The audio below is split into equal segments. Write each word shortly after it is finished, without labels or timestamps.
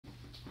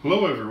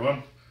Hello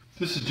everyone,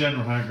 this is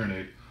General Hand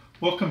Grenade.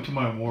 Welcome to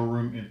my war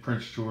room in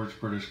Prince George,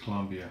 British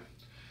Columbia.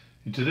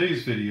 In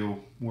today's video,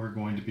 we're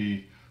going to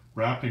be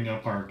wrapping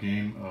up our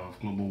game of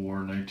Global War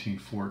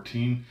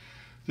 1914.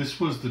 This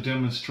was the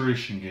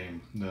demonstration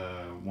game,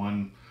 the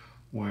one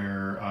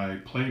where I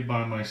played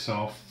by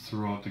myself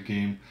throughout the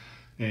game,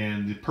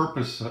 and the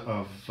purpose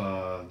of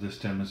this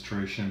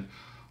demonstration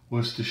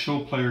was to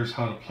show players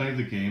how to play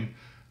the game.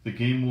 The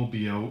game will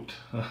be out,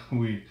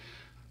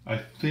 I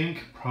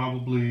think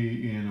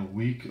probably in a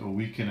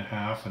week and a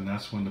half, and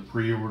that's when the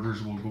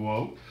pre-orders will go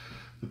out,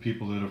 the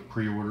people that have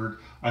pre-ordered.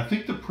 I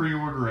think the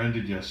pre-order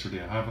ended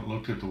yesterday. I haven't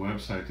looked at the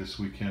website this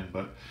weekend,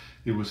 but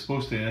it was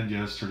supposed to end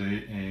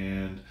yesterday,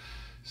 and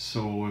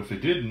so if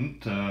it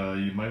didn't,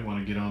 you might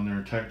want to get on there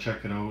and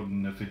check it out,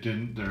 and if it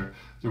didn't,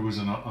 there was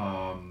a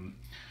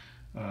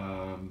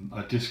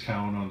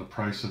discount on the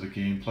price of the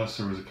game, plus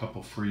there was a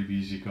couple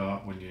freebies you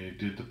got when you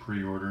did the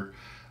pre-order,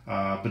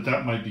 but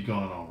that might be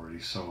gone already,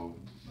 so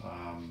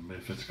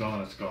if it's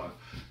gone, it's gone.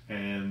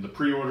 And the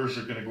pre-orders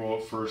are going to go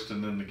out first,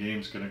 and then the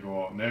game's going to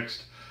go out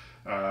next.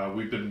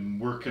 We've been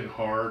working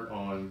hard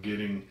on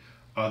getting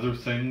other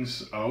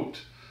things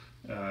out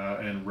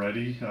and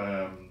ready.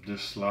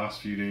 This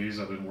last few days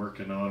I've been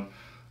working on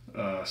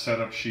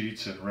setup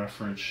sheets and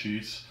reference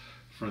sheets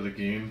for the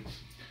game,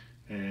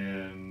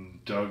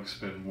 and Doug's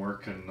been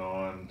working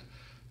on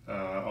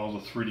all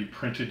the 3D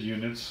printed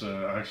units.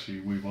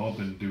 Actually, we've all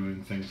been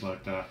doing things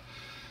like that.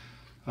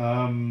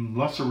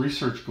 Lots of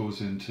research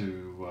goes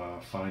into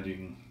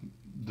finding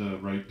the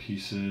right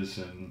pieces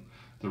and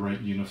the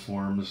right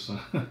uniforms.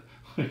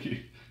 Like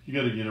you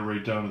got to get it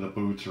right down to the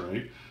boots,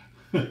 right?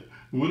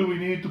 What do we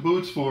need the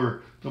boots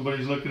for?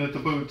 Nobody's looking at the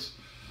boots.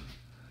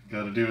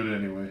 Got to do it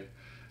anyway.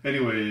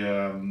 Anyway,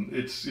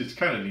 it's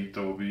kind of neat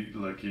though.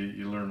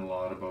 You learn a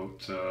lot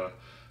about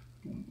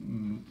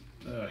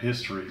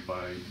history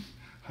by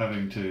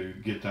having to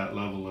get that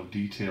level of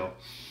detail.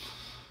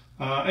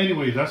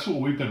 Anyway, that's what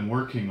we've been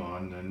working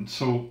on, and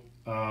so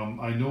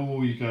I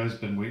know you guys have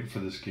been waiting for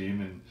this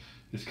game, and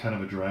it's kind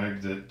of a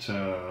drag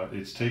that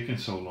it's taken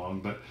so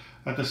long, but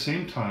at the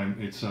same time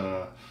it's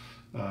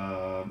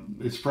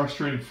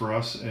frustrating for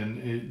us,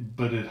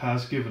 but it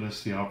has given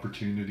us the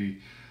opportunity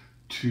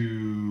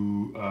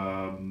to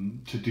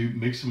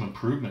make some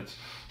improvements.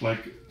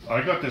 Like,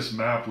 I got this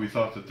map. We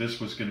thought that this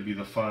was going to be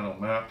the final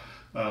map.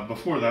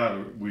 Before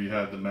that, we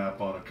had the map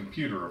on a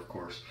computer, of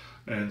course,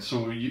 and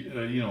so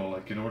you know,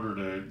 like, in order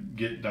to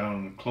get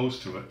down close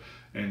to it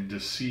and to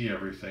see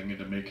everything and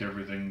to make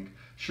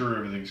sure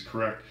everything's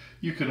correct,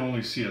 you can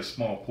only see a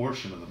small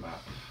portion of the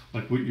map.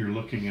 Like what you're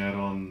looking at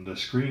on the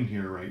screen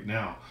here right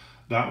now,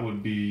 that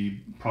would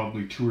be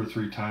probably 2 or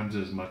 3 times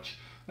as much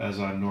as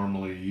I'm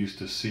normally used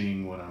to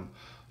seeing when I'm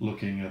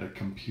looking at a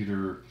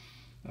computer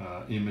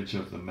image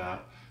of the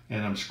map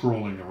and I'm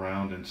scrolling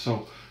around, and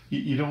so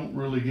you don't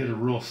really get a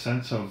real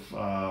sense of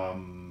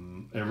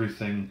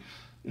everything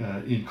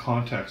in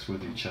context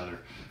with each other.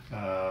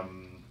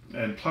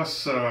 And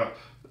plus,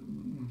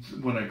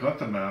 when I got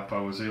the map, I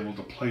was able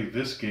to play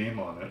this game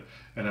on it,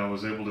 and I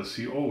was able to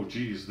see, oh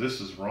geez,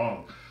 this is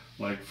wrong.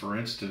 Like, for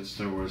instance,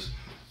 there was,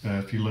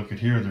 if you look at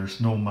here, there's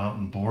no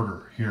mountain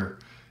border here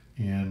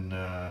in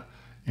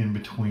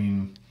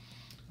between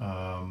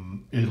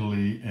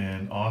Italy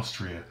and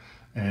Austria.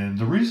 And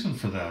the reason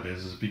for that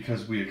is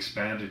because we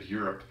expanded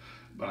Europe.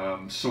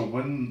 So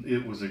when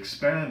it was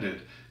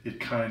expanded, it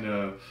kind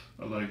of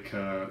like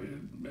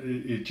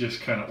it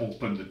just kind of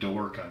opened the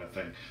door, kind of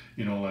thing.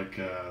 You know, like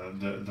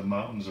the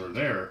mountains are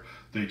there.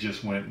 They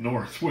just went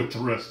north with the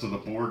rest of the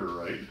border,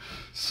 right?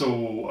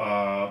 So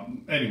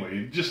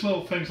anyway, just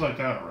little things like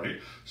that,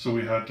 right? So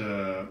we had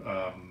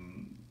to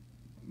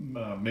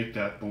make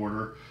that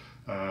border.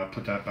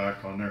 Put that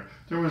back on there.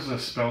 There was a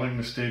spelling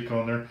mistake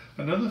on there.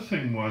 Another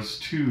thing was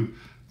too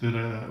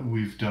that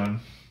we've done,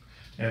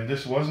 and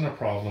this wasn't a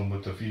problem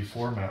with the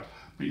V4 map,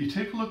 but you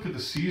take a look at the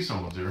C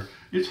zones there.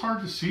 It's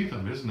hard to see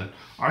them, isn't it?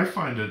 I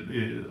find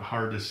it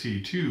hard to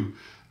see too,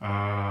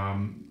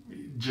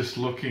 just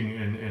looking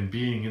and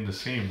being in the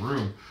same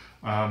room,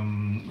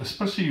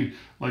 especially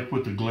like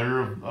with the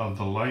glare of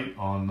the light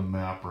on the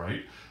map,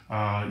 right?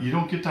 You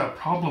don't get that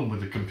problem with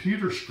the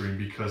computer screen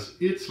because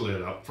it's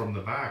lit up from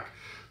the back.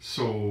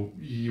 So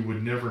you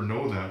would never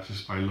know that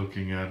just by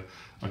looking at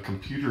a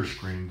computer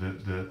screen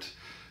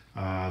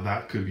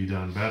that could be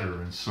done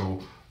better. And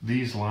so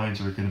these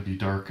lines are going to be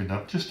darkened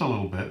up just a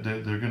little bit.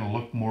 They're going to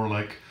look more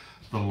like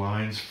the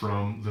lines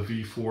from the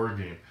V4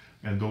 game,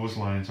 and those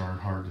lines aren't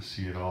hard to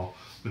see at all.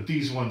 But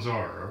these ones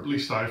are, or at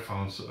least I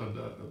found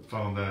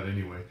that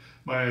anyway.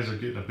 My eyes are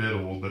getting a bit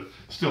old, but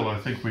still I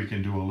think we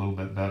can do a little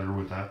bit better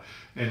with that,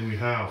 and we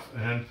have.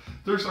 And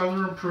there's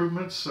other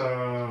improvements,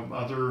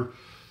 other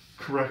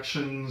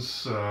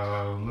corrections.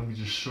 Let me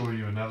just show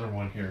you another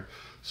one here.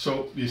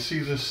 So you see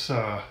this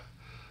for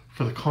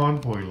the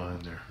convoy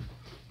line there,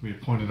 we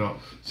pointed out,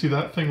 see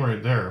that thing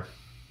right there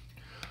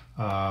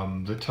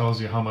that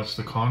tells you how much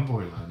the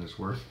convoy line is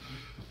worth?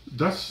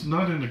 That's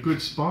not in a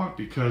good spot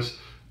because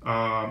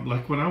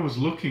like when I was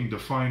looking to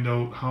find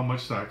out how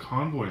much that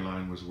convoy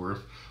line was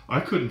worth, I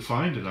couldn't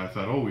find it. I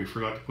thought, oh, we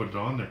forgot to put it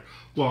on there.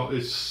 Well,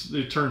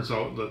 it turns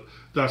out that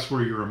that's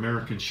where your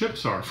American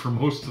ships are for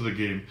most of the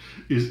game,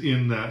 is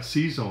in that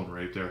sea zone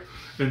right there.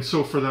 And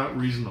so for that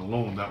reason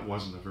alone, that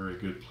wasn't a very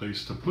good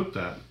place to put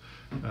that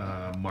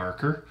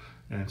marker.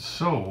 And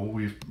so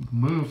we've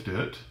moved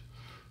it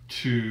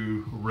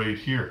to right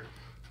here,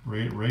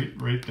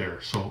 right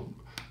there. So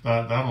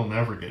that'll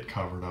never get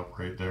covered up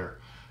right there.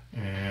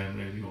 And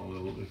you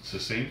know, it's the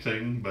same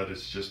thing, but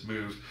it's just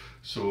moved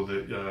so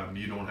that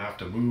you don't have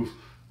to move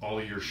all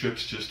of your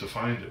ships just to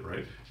find it,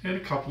 right? And a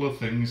couple of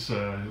things,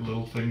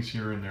 little things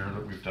here and there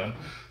that we've done.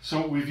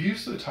 So we've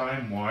used the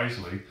time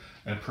wisely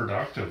and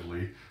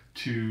productively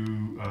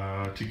to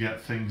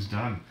get things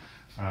done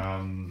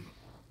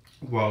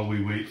while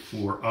we wait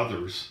for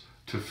others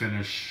to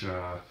finish,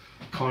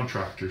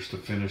 contractors to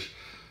finish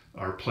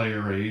our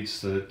player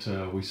aids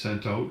that we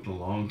sent out a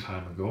long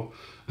time ago.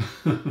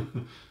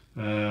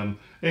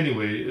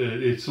 Anyway,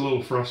 it's a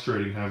little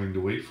frustrating having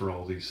to wait for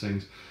all these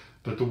things,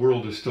 but the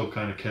world is still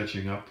kind of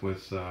catching up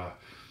with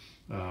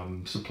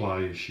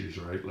supply issues,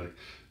 right? Like,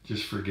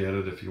 just forget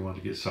it if you want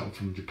to get something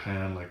from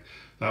Japan. Like,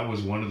 that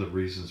was one of the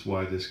reasons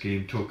why this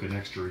game took an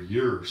extra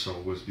year or so,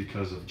 was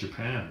because of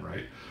Japan,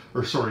 right?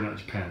 Or sorry, not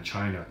Japan,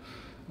 China.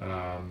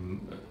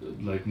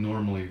 Like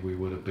normally we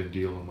would have been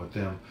dealing with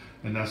them,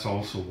 and that's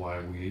also why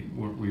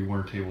we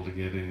weren't able to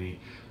get any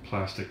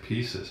plastic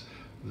pieces.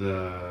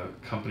 The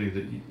company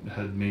that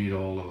had made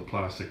all of the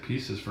plastic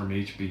pieces from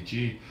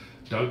HBG,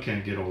 Doug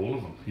can't get a hold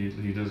of them.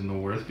 He doesn't know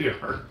where they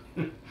are.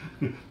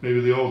 Maybe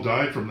they all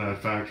died from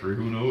that factory,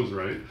 who knows,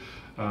 right?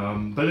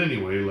 But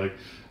anyway, like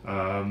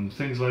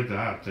things like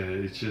that,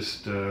 it's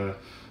just the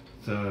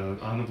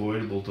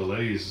unavoidable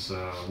delays.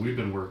 We've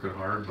been working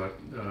hard, but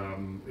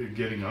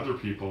getting other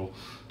people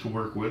to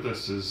work with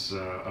us is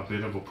a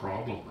bit of a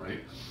problem, right?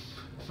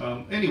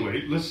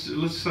 Anyway, let's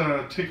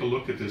take a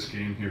look at this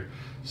game here.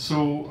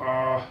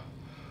 So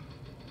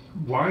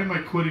why am I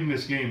quitting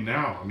this game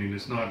now? I mean,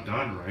 it's not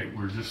done, right?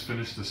 We're just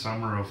finished the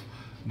summer of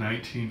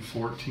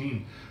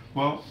 1914.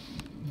 Well,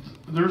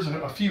 there's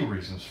a few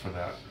reasons for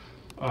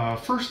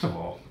that. First of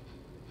all,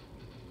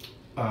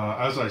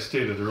 as I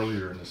stated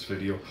earlier in this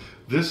video,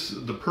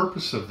 the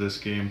purpose of this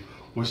game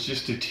was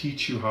just to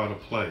teach you how to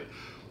play.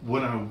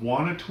 What I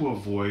wanted to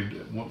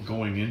avoid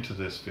going into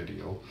this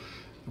video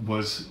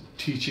was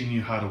teaching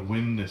you how to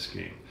win this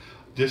game.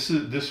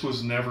 This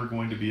was never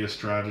going to be a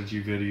strategy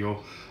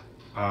video,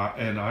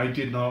 and I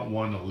did not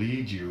want to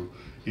lead you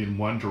in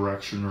one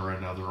direction or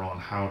another on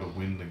how to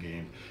win the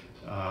game.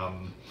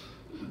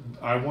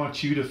 I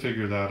want you to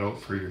figure that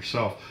out for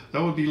yourself.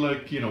 That would be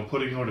like, you know,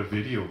 putting out a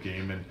video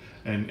game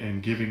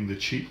and giving the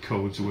cheat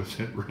codes with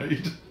it,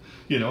 right?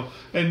 You know,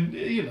 and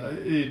you know,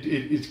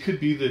 it could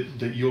be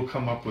that you'll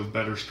come up with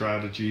better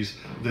strategies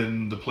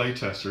than the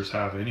playtesters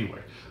have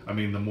anyway. I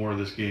mean, the more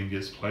this game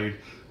gets played,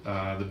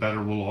 the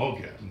better we'll all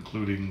get,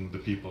 including the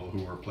people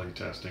who are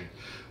playtesting.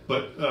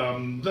 But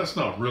that's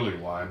not really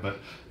why, but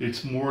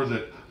it's more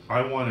that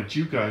I wanted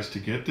you guys to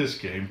get this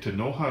game, to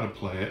know how to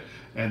play it,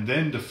 and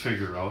then to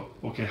figure out,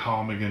 okay,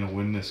 how am I going to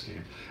win this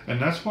game? And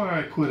that's why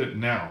I quit it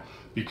now,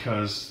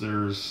 because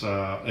there's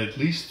at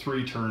least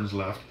 3 turns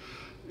left.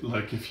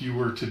 Like if you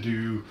were to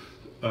do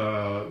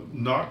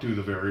not do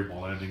the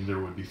variable ending, there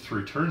would be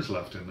 3 turns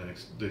left in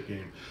the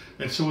game.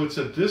 And so it's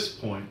at this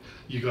point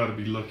you got to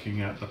be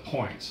looking at the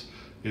points.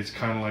 It's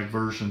kind of like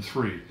version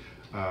 3.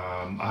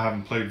 I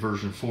haven't played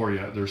version 4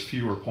 yet. There's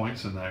fewer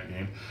points in that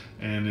game,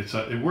 and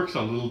it works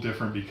a little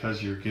different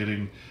because you're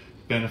getting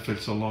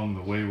benefits along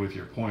the way with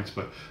your points.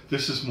 But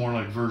this is more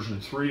like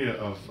version 3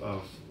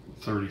 of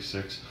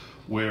 36,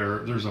 where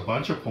there's a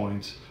bunch of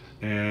points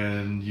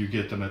and you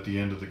get them at the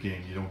end of the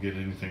game. You don't get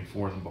anything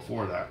for them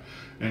before that.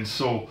 And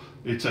so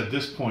it's at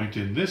this point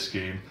in this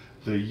game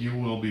that you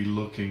will be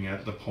looking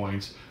at the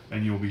points,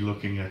 and you'll be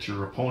looking at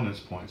your opponent's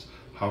points.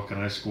 How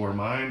can I score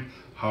mine?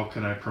 How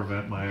can I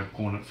prevent my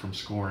opponent from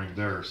scoring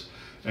theirs?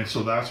 And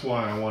so that's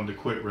why I wanted to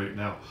quit right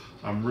now.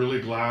 I'm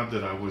really glad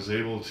that I was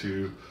able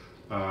to,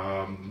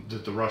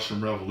 that the Russian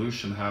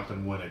Revolution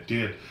happened when it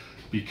did,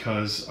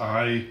 because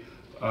I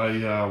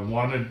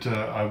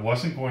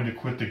wasn't going to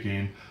quit the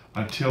game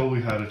until we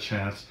had a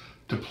chance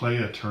to play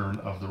a turn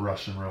of the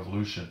Russian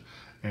Revolution.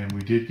 And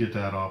we did get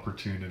that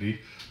opportunity.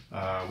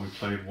 We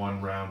played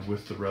 1 round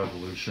with the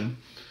Revolution.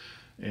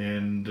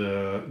 And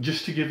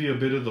just to give you a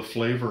bit of the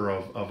flavor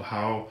of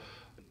how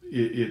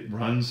it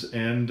runs,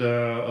 and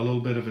a little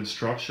bit of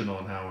instruction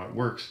on how it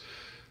works.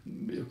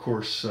 Of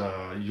course,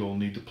 you'll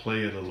need to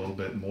play it a little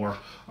bit more.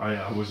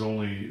 I was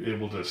only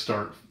able to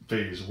start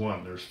phase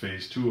 1. There's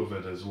phase 2 of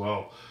it as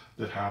well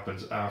that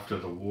happens after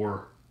the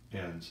war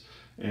ends.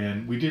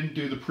 And we didn't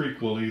do the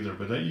prequel either,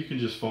 but you can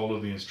just follow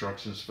the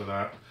instructions for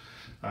that.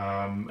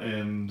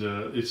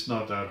 It's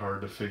not that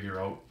hard to figure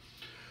out.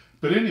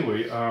 But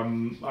anyway,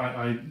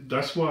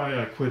 that's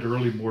why I quit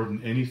early more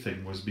than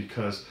anything, was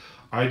because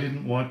I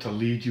didn't want to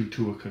lead you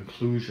to a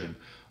conclusion.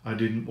 I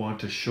didn't want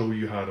to show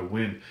you how to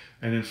win.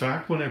 And in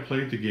fact, when I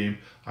played the game,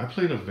 I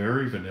played a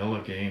very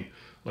vanilla game.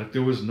 Like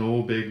there was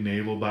no big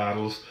naval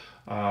battles.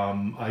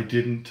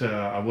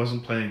 I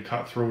wasn't playing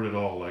cutthroat at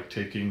all, like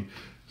taking,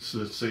 so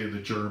let's say, the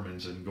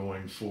Germans and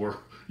going for,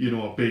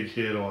 a big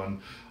hit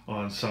on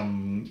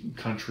some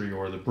country,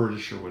 or the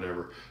British or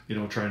whatever,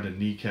 trying to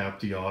kneecap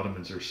the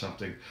Ottomans or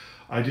something.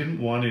 I didn't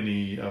want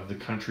any of the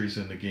countries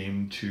in the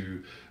game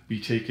to be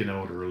taken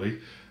out early.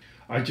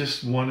 I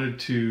just wanted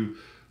to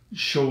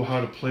show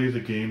how to play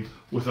the game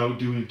without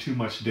doing too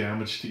much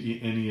damage to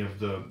any of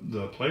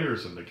the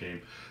players in the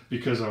game,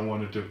 because I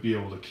wanted to be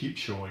able to keep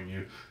showing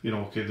you,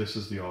 okay, this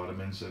is the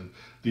Ottomans and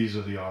these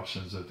are the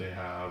options that they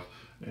have,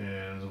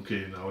 and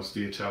okay, now it's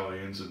the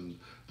Italians and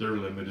they're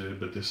limited,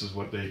 but this is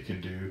what they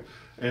can do.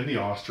 And the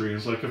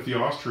Austrians, like if the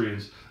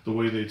Austrians, the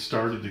way they'd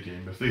started the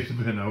game, if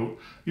they'd been out,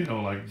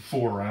 like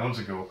 4 rounds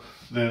ago,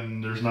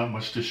 then there's not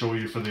much to show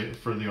you for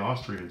the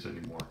Austrians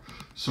anymore.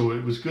 So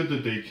it was good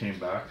that they came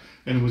back,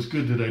 and it was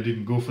good that I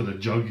didn't go for the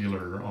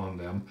jugular on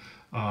them.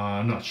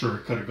 I'm not sure I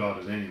could have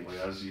got it anyway.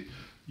 As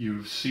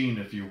you've seen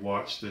if you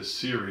watch this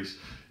series,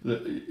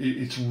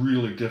 it's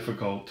really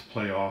difficult to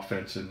play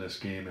offense in this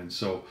game, and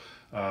so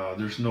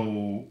there's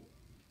no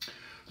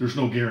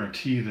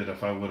guarantee that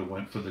if I would have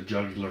went for the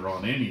jugular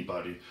on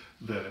anybody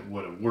that it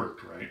would have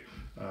worked, right?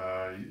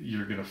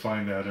 You're going to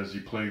find out as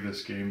you play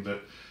this game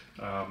that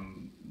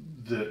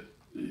that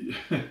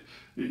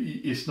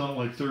it's not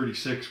like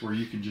 36 where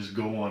you can just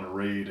go on a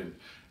raid and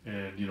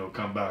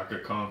come back a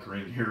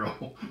conquering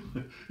hero.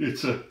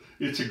 It's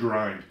a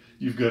grind.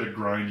 You've got to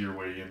grind your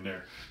way in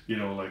there.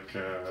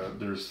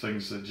 There's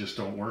things that just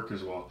don't work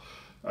as well.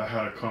 I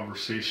had a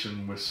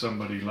conversation with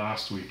somebody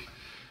last week.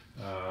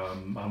 I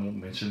won't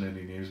mention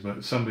any names,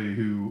 but somebody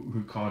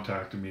who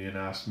contacted me and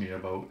asked me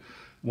about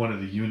one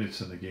of the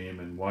units in the game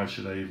and why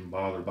should I even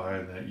bother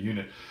buying that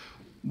unit.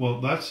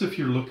 Well, that's if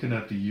you're looking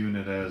at the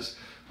unit as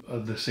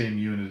the same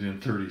unit in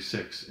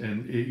 36,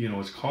 and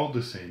it's called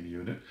the same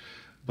unit,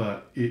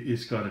 but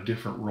it's got a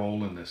different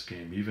role in this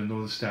game. Even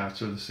though the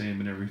stats are the same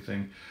and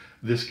everything,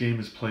 this game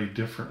is played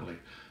differently,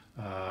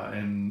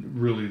 and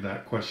really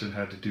that question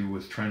had to do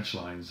with trench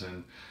lines,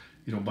 and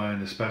buying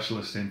the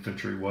specialist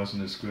infantry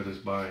wasn't as good as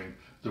buying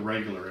the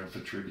regular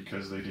infantry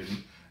because they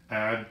didn't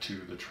add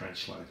to the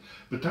trench line.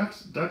 But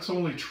that's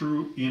only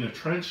true in a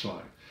trench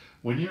line.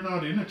 When you're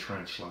not in a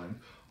trench line,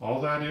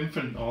 all that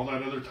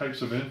other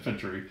types of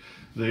infantry,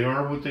 they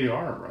are what they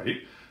are,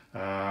 right?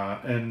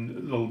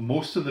 And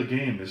most of the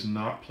game is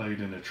not played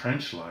in a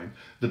trench line.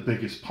 The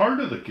biggest part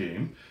of the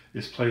game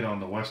is played on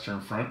the Western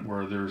Front,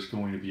 where there's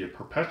going to be a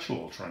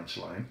perpetual trench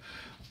line,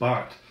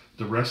 but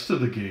the rest of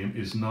the game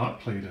is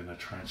not played in a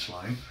trench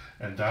line,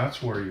 and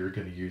that's where you're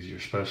going to use your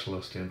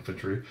specialist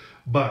infantry.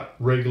 But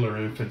regular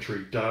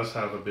infantry does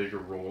have a bigger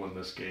role in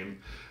this game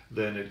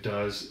than it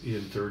does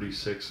in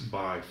 36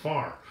 by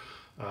far.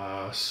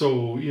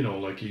 So,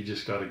 you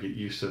just got to get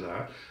used to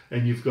that,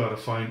 and you've got to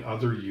find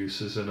other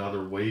uses and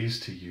other ways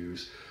to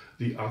use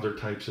the other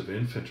types of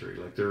infantry.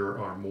 Like there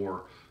are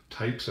more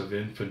types of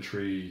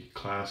infantry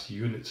class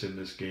units in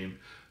this game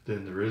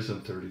than there is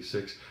in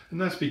 36, and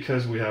that's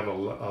because we have a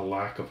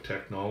lack of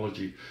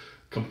technology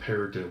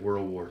compared to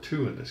World War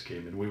II in this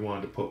game, and we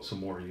wanted to put some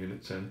more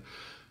units in.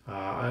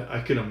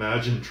 I can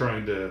imagine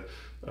trying to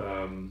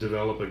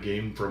develop a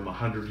game from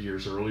 100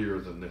 years earlier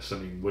than this. I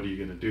mean, what are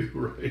you going to do,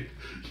 right?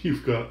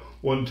 You've got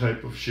one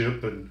type of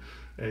ship, and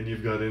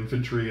you've got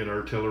infantry and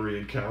artillery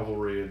and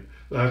cavalry, and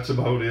that's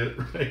about it,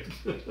 right?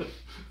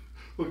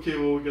 Okay,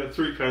 well, we got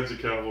 3 kinds of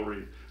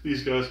cavalry.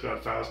 These guys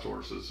got fast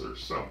horses or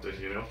something,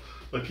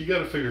 Like, you got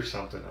to figure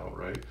something out,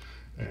 right?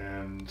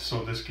 And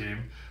so this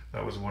game,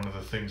 that was one of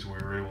the things we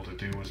were able to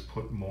do, was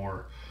put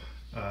more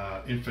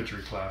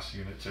infantry class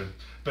units in.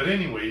 But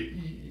anyway,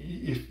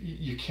 if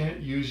you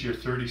can't use your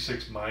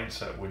 36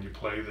 mindset when you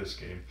play this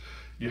game,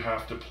 you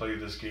have to play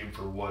this game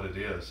for what it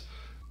is.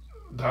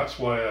 That's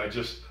why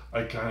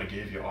I kind of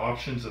gave you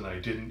options, and I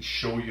didn't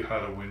show you how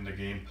to win the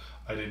game.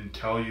 I didn't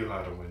tell you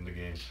how to win the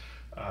game.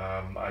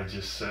 I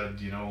just said,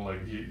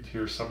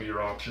 here's some of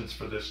your options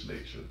for this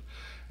nation,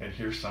 and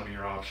here's some of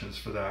your options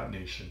for that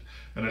nation.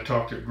 And I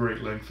talked at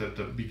great length at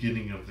the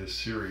beginning of this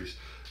series.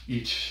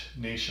 Each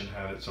nation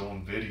had its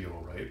own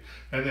video, right?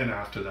 And then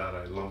after that,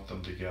 I lumped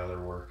them together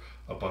where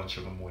a bunch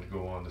of them would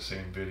go on the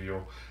same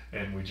video,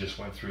 and we just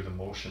went through the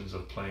motions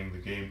of playing the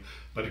game.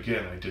 But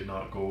again, I did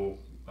not go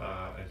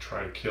and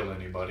try to kill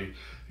anybody.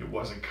 It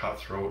wasn't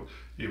cutthroat.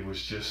 It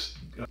was just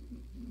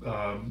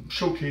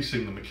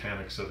showcasing the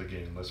mechanics of the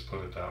game, let's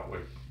put it that way.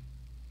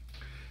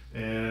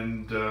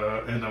 And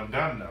I'm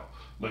done now.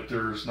 Like,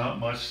 there's not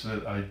much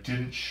that I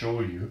didn't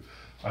show you.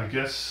 I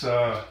guess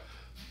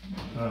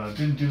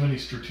didn't do any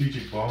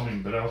strategic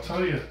bombing, but I'll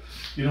tell you,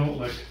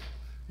 like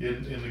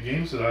in the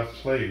games that I've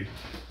played,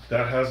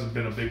 that hasn't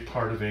been a big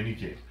part of any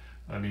game.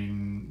 I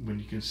mean, when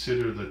you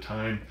consider the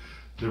time,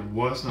 there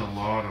wasn't a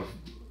lot of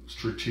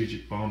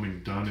strategic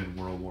bombing done in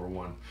World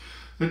War I.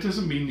 That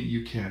doesn't mean that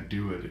you can't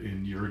do it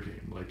in your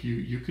game. Like,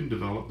 you can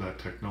develop that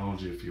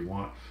technology if you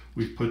want.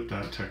 We've put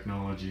that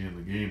technology in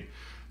the game,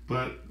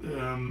 but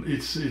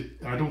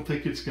I don't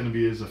think it's going to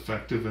be as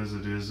effective as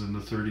it is in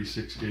the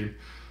 36 game.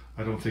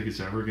 I don't think it's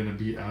ever going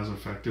to be as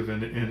effective,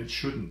 and it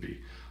shouldn't be.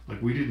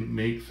 Like, we didn't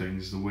make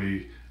things the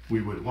way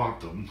we would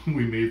want them.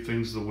 We made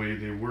things the way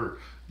they were.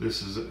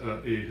 This is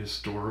a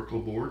historical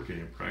board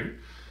game, right?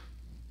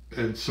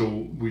 And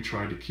so we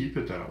try to keep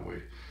it that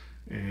way.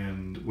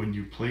 And when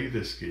you play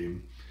this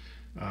game,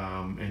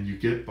 and you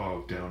get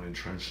bogged down in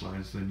trench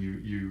lines, then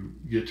you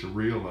get to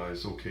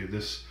realize, okay,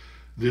 this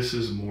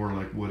is more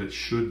like what it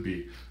should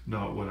be,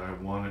 not what I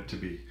want it to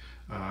be.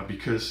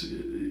 Because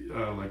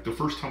like the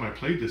first time I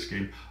played this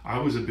game, I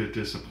was a bit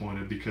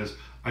disappointed because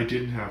I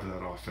didn't have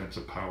that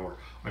offensive power.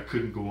 I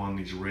couldn't go on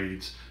these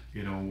raids,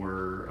 you know,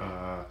 where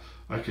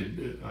I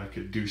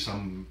could do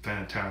some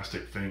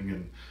fantastic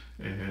thing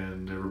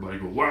and everybody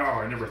go,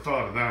 wow, I never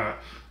thought of that.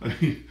 I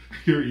mean,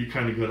 here you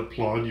kind of got to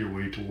plod your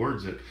way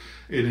towards it,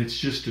 and it's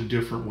just a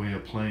different way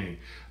of playing.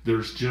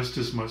 There's just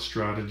as much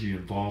strategy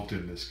involved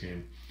in this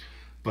game,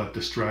 but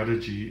the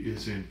strategy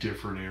is in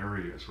different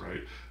areas,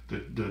 right?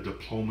 The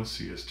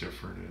diplomacy is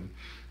different, and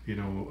you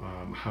know,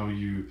 how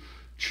you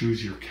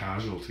choose your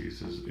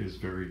casualties is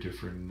very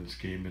different in this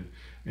game,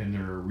 and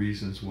there are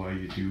reasons why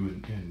you do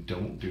and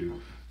don't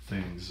do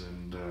things,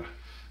 and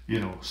you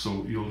know,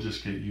 so you'll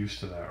just get used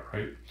to that,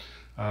 right?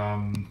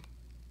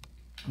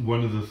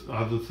 One of the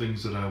other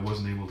things that I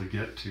wasn't able to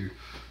get to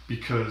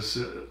because,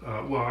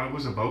 well, I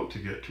was about to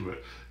get to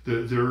it.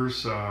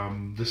 There's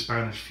the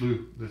Spanish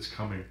flu that's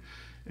coming,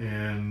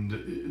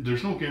 and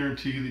there's no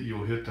guarantee that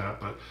you'll hit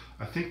that, but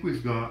I think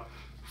we've got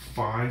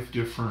 5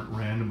 different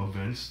random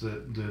events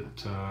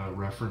that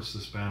reference the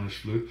Spanish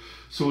flu.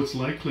 So it's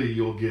likely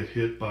you'll get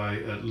hit by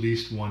at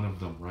least one of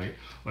them, right?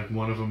 Like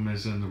one of them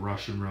is in the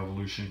Russian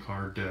Revolution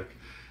card deck,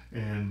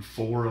 and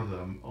 4 of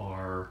them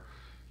are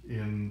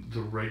in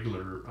the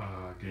regular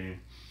game.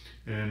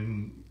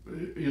 And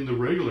in the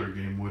regular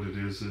game, what it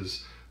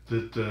is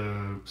that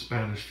the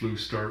Spanish flu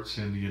starts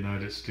in the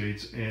United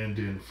States and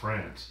in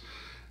France.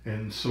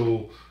 And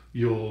so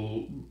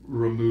you'll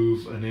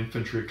remove an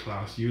infantry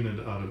class unit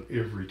out of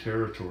every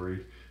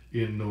territory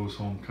in those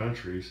home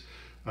countries,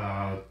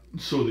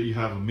 so that you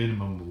have a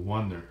minimum of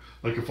 1 there.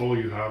 Like if all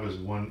you have is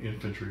 1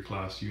 infantry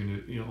class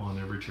unit, you know, on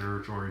every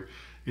territory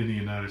in the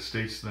United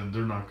States, then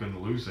they're not going to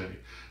lose any.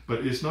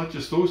 But it's not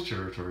just those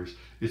territories,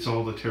 it's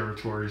all the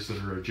territories that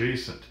are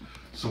adjacent.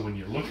 So when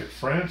you look at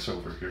France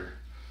over here,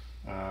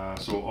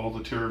 so all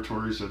the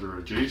territories that are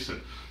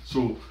adjacent,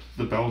 so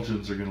the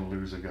Belgians are going to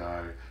lose a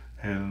guy,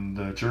 and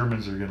the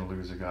Germans are going to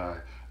lose a guy,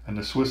 and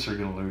the Swiss are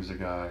going to lose a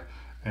guy,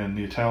 and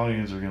the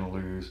Italians are going to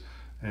lose,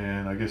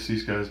 and I guess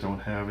these guys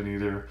don't have any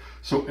there.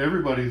 So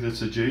everybody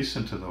that's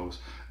adjacent to those.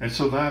 And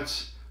so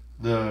that's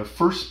the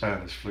first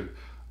Spanish flu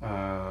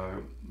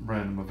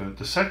random event.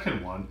 The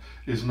second one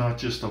is not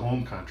just the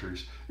home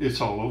countries, it's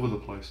all over the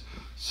place.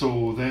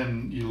 So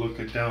then you look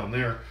at down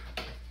there,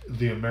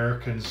 the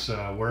Americans,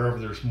 wherever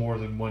there's more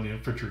than 1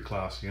 infantry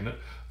class unit,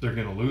 they're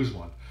going to lose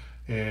 1.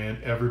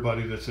 And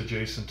everybody that's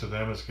adjacent to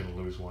them is going to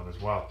lose 1 as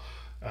well,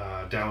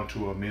 down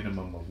to a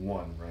minimum of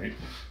 1, right?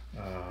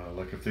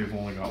 Like if they've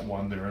only got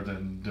 1 there,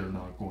 then they're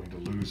not going to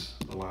lose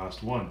the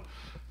last 1.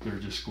 They're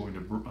just going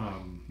to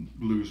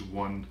lose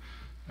 1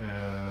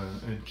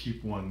 and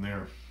keep 1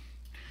 there.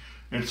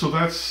 And so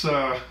that's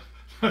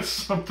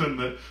something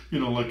that, you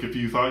know, like if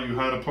you thought you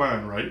had a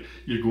plan, right?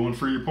 You're going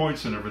for your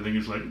points and everything.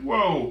 It's like,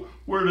 whoa,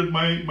 where did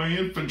my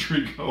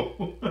infantry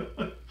go?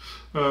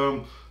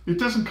 It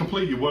doesn't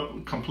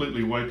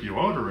completely wipe you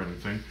out or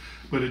anything,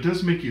 but it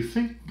does make you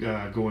think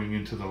going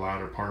into the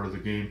latter part of the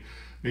game,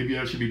 maybe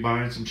I should be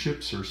buying some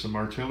ships or some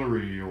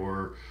artillery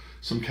or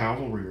some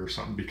cavalry or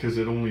something, because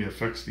it only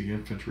affects the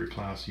infantry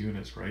class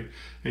units, right?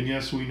 And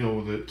yes, we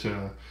know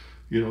that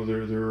you know,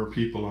 there are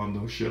people on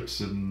those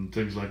ships and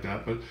things like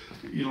that, but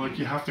you know, like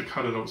you have to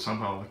cut it out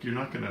somehow. Like you're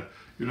not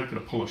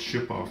gonna pull a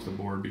ship off the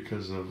board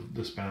because of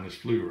the Spanish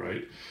flu,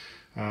 right?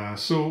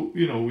 So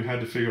you know, we had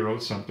to figure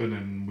out something,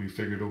 and we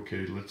figured,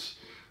 okay, let's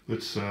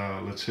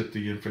hit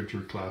the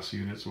infantry class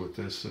units with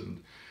this,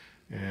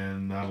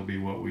 and that'll be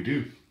what we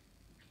do.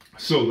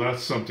 So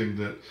that's something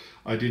that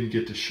I didn't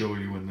get to show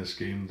you in this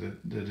game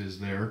that is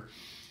there.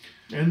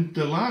 And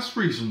the last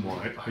reason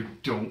why I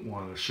don't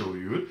want to show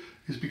you it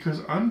is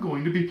because I'm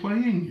going to be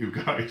playing you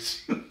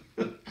guys.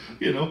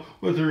 You know,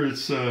 whether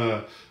it's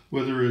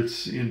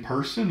in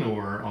person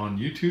or on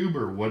YouTube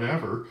or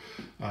whatever,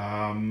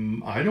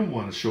 I don't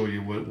want to show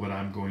you what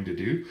I'm going to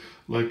do.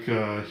 Like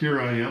here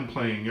I am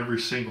playing every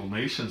single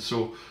nation.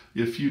 So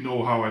if you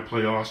know how I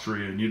play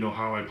Austria, and you know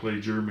how I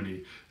play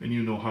Germany, and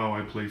you know how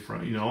I play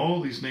France, you know,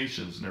 all these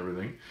nations and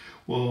everything,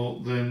 well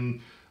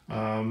then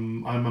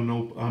I'm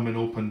an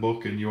open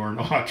book and you're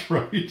not,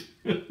 right?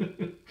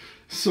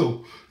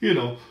 So, you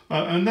know,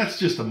 and that's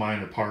just a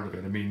minor part of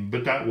it. I mean,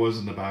 but that was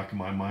in the back of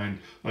my mind.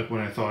 Like when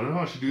I thought, oh,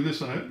 I should do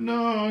this, and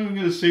no, I'm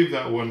going to save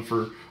that one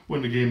for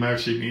when the game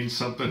actually means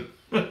something.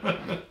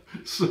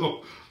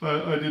 So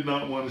I did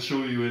not want to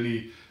show you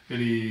any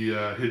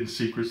hidden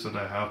secrets that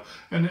I have.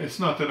 And it's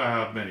not that I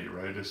have many,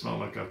 right? It's not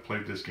like I've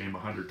played this game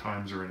 100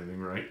 times or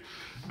anything, right?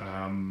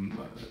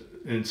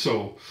 And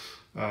so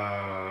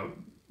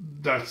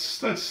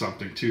that's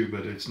something too,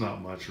 but it's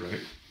not much, right?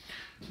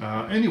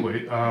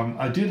 Anyway,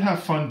 I did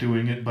have fun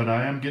doing it, but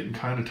I am getting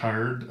kind of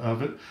tired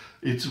of it.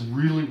 It's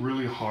really,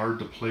 really hard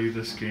to play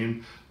this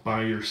game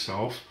by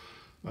yourself.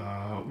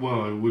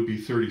 Well, it would be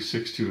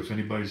 36 too if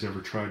anybody's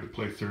ever tried to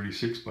play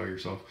 36 by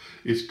yourself.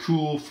 It's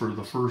cool for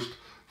the first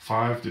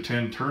 5 to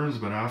 10 turns,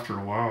 but after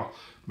a while,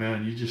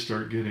 man, you just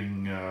start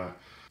getting,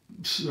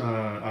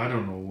 I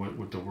don't know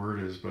what the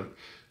word is, but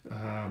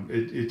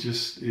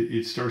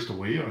it starts to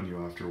weigh on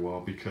you after a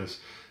while because,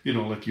 you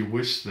know, like you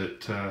wish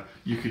that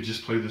you could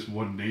just play this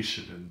one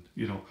nation and,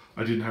 you know,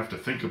 I didn't have to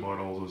think about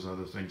all those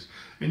other things.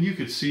 And you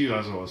could see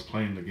as I was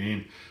playing the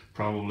game,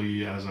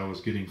 probably as I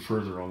was getting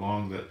further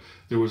along, that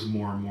there was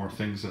more and more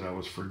things that I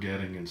was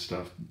forgetting and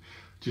stuff,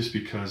 just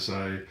because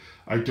I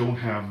don't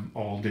have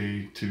all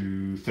day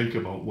to think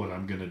about what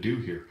I'm going to do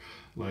here.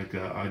 Like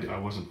I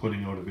wasn't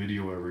putting out a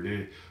video every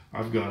day.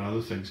 I've got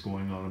other things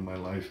going on in my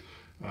life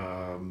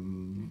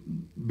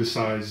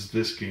besides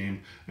this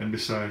game, and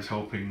besides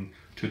helping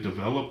to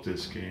develop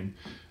this game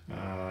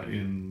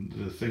in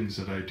the things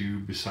that I do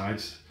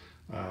besides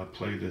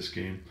play this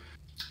game.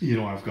 You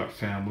know, I've got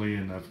family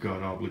and I've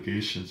got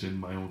obligations in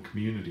my own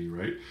community,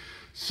 right?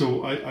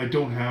 So I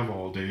don't have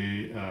all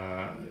day.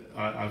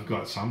 I've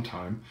got some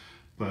time,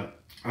 but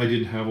I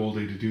didn't have all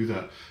day to do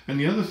that. And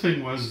the other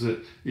thing was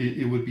that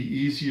it would be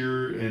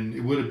easier, and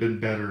it would have been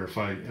better if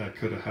I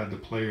could have had the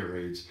player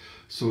aids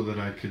so that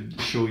I could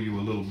show you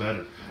a little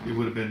better. It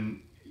would have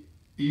been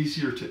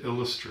easier to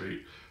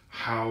illustrate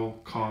how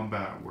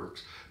combat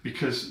works,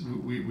 because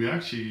we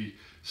actually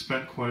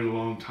spent quite a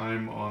long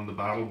time on the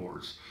battle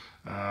boards.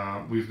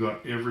 We've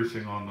got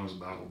everything on those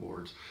battle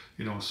boards,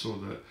 you know, so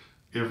that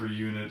every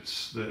unit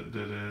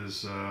that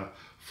is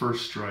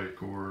first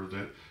strike or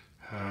that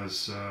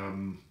has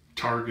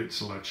target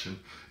selection,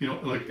 you know,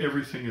 like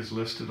everything is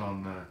listed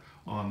on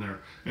there.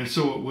 And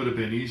so it would have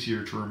been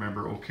easier to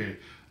remember, okay,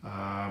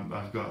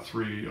 I've got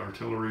 3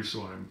 artillery,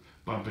 so I'm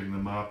bumping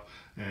them up,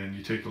 and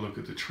you take a look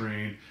at the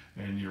train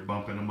and you're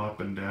bumping them up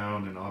and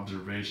down, and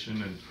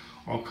observation and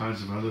all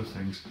kinds of other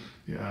things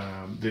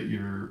that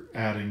you're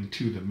adding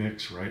to the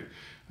mix, right?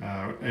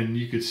 And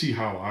you could see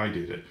how I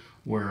did it,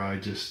 where I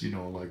just, you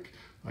know, like,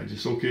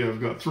 okay,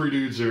 I've got 3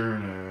 dudes there,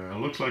 and it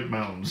looks like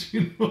mountains,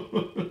 you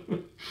know.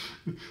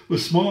 The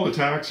small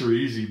attacks are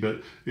easy,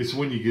 but it's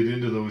when you get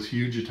into those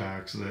huge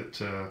attacks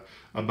that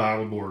a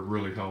battle board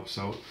really helps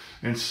out.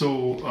 And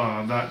so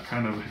that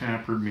kind of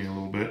hampered me a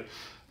little bit,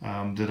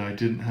 that I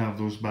didn't have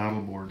those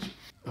battle boards.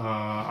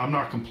 I'm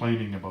not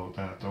complaining about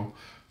that, though.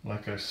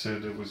 Like I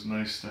said, it was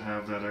nice to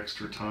have that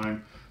extra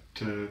time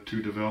to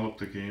develop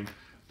the game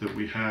that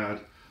we had.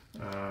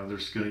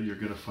 You're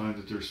going to find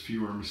that there's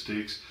fewer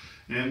mistakes.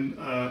 And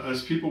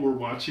as people were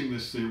watching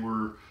this, they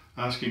were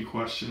asking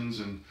questions,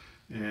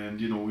 and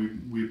you know,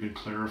 we've been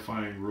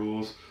clarifying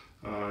rules.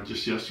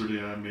 Just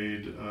yesterday I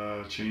made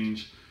a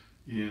change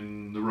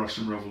in the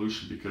Russian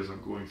Revolution because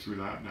I'm going through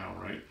that now,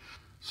 right?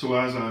 So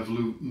as I've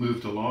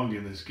moved along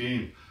in this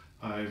game,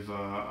 I've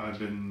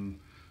been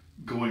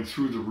going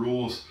through the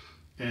rules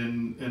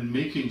and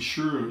making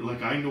sure,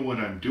 like, I know what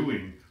I'm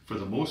doing for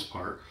the most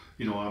part.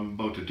 You know, I'm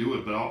about to do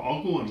it, but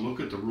I'll go and look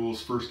at the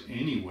rules first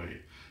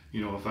anyway.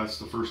 You know, if that's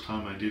the first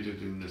time I did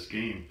it in this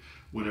game,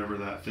 whatever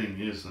that thing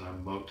is that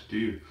I'm about to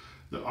do,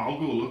 I'll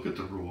go look at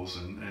the rules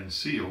and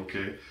see,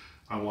 okay,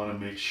 I want to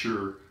make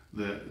sure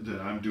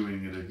that I'm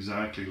doing it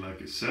exactly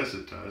like it says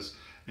it does.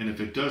 And if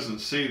it doesn't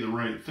say the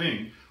right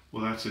thing,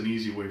 well, that's an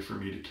easy way for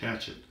me to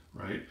catch it,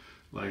 right?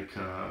 Like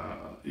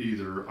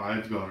either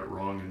I've got it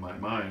wrong in my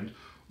mind,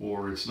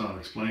 or it's not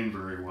explained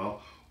very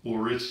well,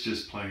 or it's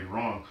just plain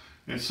wrong.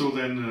 And so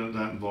then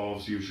that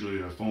involves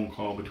usually a phone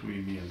call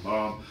between me and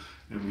Bob,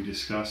 and we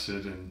discuss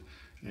it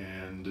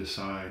and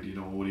decide, you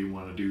know, what do you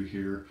want to do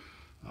here?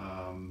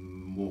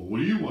 Well, what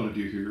do you want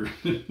to do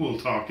here? We'll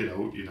talk it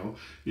out, you know.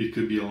 It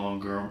could be a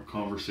long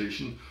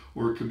conversation,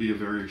 or it could be a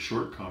very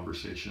short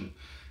conversation,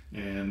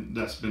 and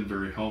that's been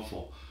very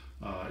helpful.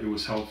 It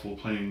was helpful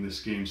playing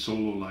this game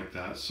solo like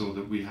that, so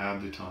that we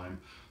had the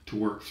time to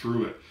work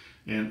through it.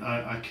 And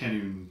I can't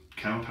even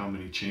count how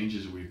many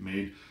changes we've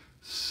made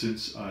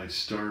since I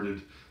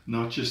started,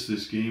 not just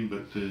this game,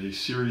 but the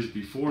series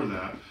before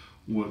that,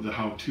 the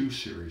how-to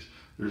series.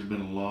 There's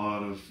been a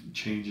lot of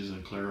changes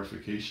and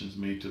clarifications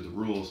made to the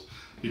rules,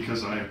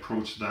 because I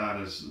approached that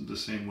as the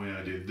same way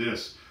I did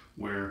this,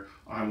 where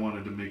I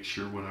wanted to make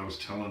sure what I was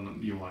telling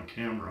you on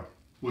camera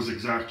was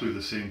exactly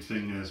the same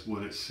thing as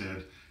what it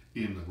said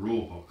in the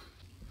rule book.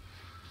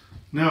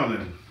 Now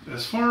then,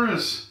 as far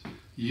as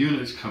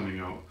units coming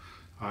out,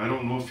 I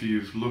don't know if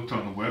you've looked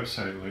on the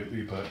website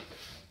lately, but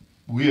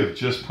we have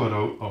just put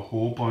out a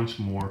whole bunch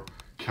more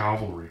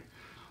cavalry.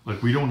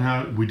 Like we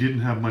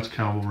didn't have much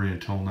cavalry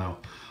until now.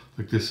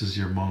 Like this is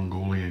your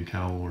Mongolian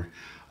cavalry.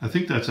 I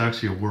think that's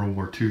actually a World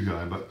War II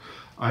guy, but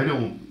I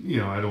don't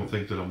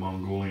think that a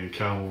Mongolian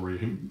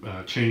cavalry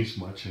changed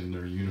much in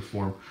their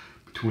uniform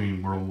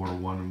between World War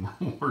I and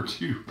World War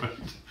II, right?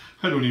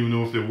 I don't even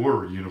know if they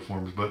wore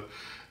uniforms, but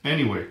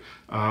anyway,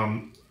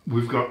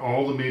 we've got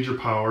all the major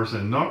powers,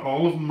 and not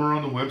all of them are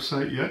on the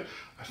website yet.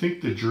 I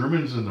think the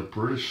Germans and the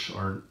British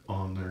aren't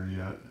on there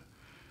yet.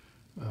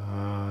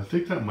 I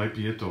think that might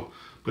be it though.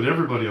 But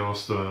everybody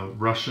else, the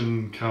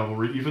Russian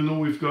cavalry, even though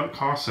we've got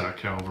Cossack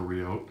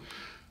cavalry out,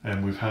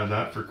 and we've had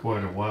that for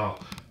quite a while,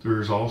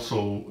 there's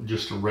also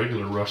just a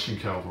regular Russian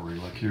cavalry.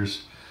 Like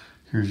here's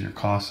your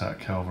Cossack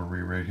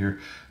cavalry right here.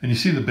 And you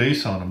see the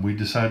base on them. We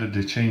decided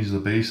to change the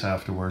base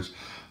afterwards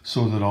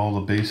so that all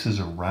the bases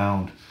are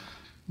round.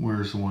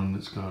 Where's the one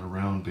that's got a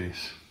round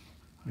base?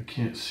 I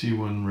can't see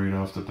one right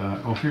off the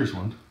bat. Oh, here's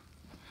one.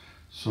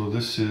 So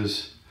this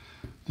is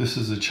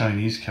the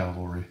Chinese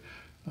cavalry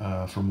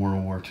from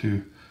World War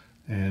II,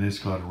 and it's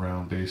got a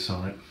round base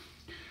on it.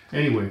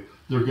 Anyway,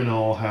 they're going to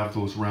all have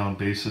those round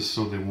bases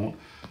so they won't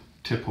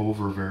tip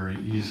over very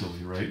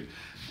easily, right?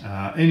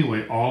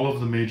 Anyway, all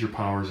of the major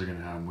powers are going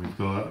to have them. We've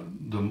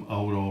got them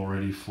out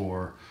already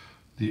for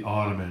the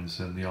Ottomans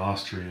and the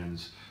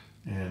Austrians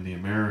and the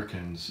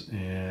Americans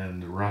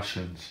and the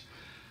Russians.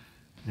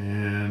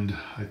 And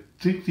I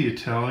think the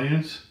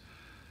Italians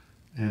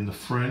and the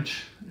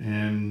French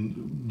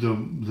and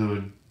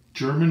the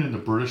German and the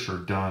British are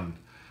done.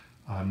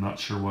 I'm not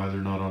sure why they're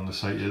not on the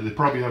site yet. They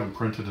probably haven't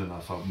printed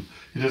enough of them.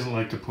 He doesn't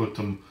like to put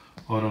them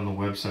out on the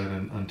website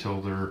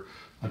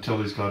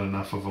until he's got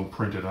enough of them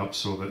printed up,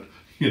 so that,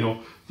 you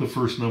know, the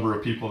first number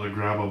of people that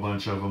grab a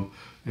bunch of them,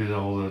 it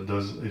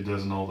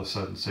doesn't all of a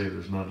sudden say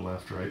there's none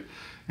left, right?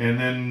 And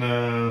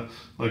then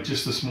like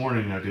just this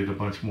morning, I did a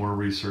bunch more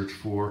research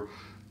for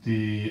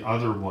the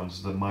other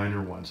ones, the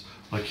minor ones.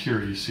 Like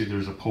here, you see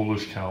there's a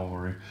Polish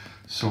cavalry,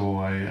 so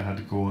I had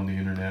to go on the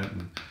internet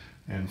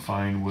and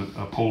find what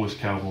a Polish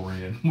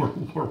cavalry in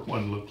World War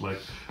I looked like.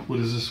 What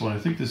is this one? I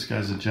think this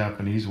guy's a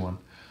Japanese one.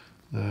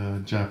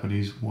 The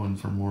Japanese one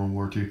from World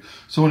War II.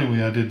 So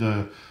anyway, I did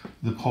the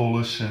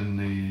Polish and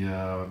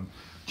the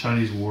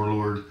Chinese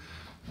warlord,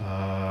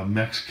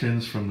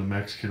 Mexicans from the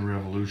Mexican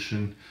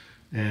Revolution,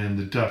 and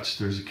the Dutch.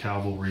 There's a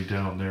cavalry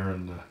down there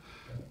in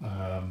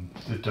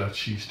the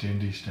Dutch East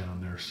Indies down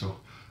there. So,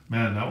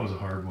 man, that was a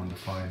hard one to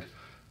find.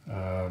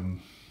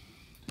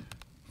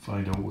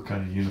 Find out what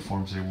kind of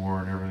uniforms they wore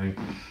and everything.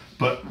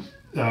 But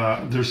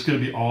there's going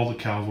to be all the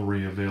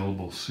cavalry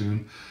available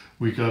soon.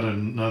 We got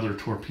another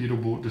torpedo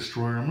boat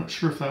destroyer. I'm not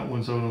sure if that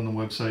one's out on the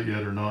website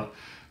yet or not,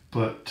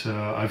 but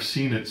I've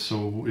seen it,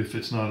 so if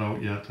it's not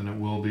out yet, then it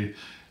will be.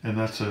 And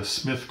that's a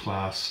Smith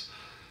class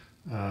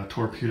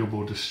torpedo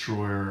boat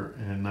destroyer,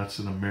 and that's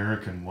an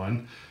American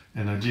one.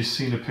 And I just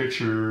seen a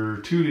picture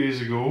 2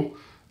 days ago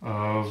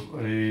of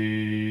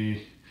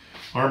a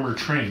armored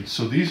train.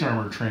 So these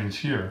armored trains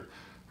here,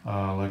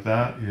 like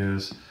that,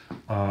 is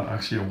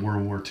actually a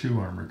World War II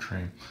armored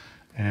train.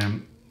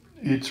 And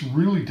it's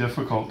really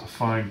difficult to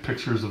find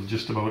pictures of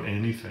just about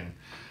anything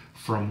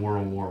from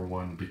World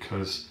War I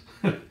because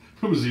it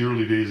was the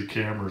early days of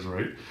cameras,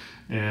 right?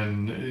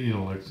 And, you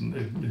know, like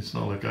it's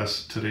not like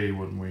us today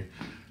when we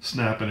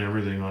snapping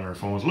everything on our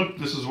phones. Look,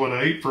 this is what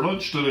I ate for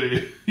lunch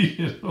today.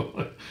 You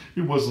know,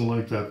 it wasn't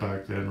like that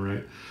back then,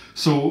 right?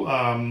 So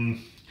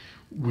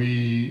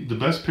the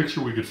best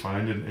picture we could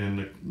find,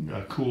 and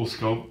a cool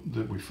scout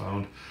that we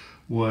found,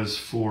 was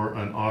for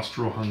an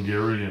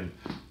Austro-Hungarian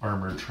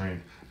armored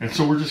train. And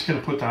so we're just going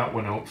to put that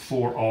one out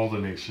for all the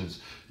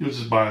nations. You'll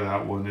just buy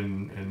that one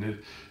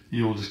and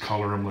you'll just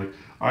color them. Like,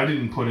 I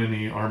didn't put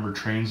any armored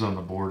trains on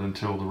the board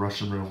until the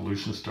Russian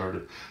Revolution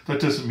started. That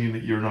doesn't mean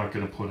that you're not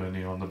going to put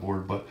any on the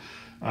board, but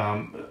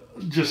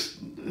just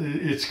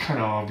it's kind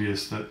of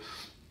obvious that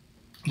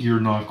you're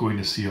not going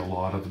to see a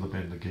lot of them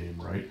in the game,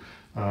 right?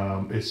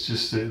 It's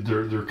just that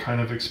they're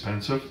kind of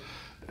expensive,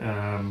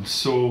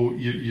 so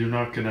you're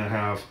not going to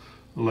have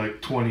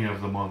like 20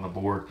 of them on the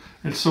board,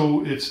 and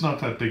so it's not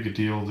that big a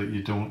deal that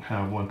you don't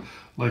have one.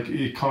 Like,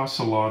 it costs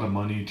a lot of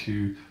money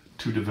to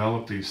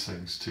develop these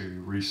things,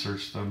 to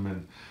research them,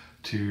 and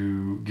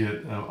to get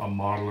a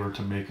modeler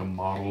to make a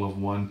model of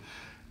one,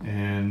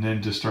 and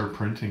then to start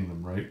printing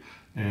them, right?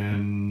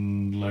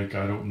 And like,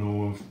 I don't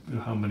know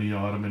how many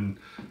Ottoman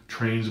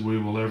trains we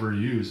will ever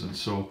use, and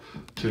so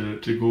to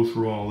go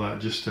through all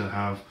that just to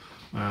have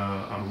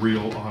a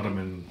real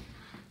Ottoman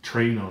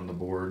train on the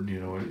board, you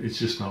know, it's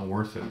just not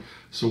worth it.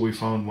 So we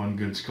found one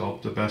good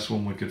sculpt. The best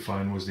one we could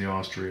find was the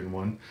Austrian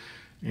one,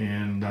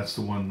 and that's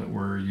the one that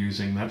we're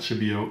using. That should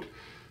be out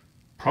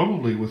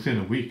probably within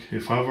a week.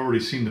 If I've already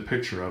seen the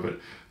picture of it,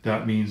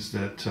 that means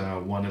that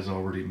one is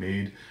already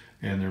made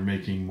and they're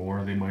making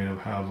more. They might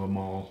have them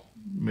all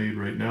made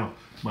right now.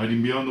 Might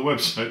even be on the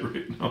website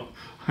right now.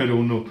 I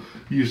don't know.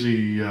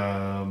 Usually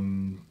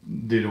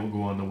they don't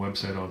go on the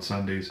website on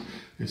Sundays.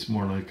 It's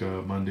more like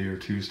a Monday or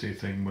Tuesday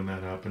thing when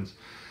that happens.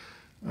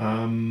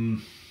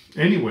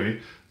 Anyway,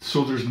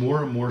 so there's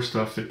more and more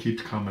stuff that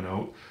keeps coming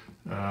out.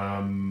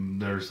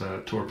 There's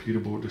that torpedo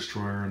boat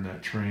destroyer and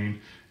that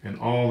train and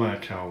all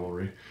that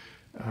cavalry.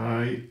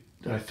 I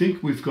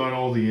think we've got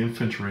all the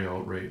infantry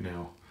out right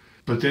now.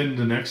 But then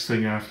the next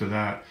thing after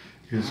that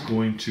is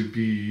going to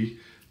be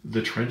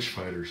the trench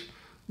fighters.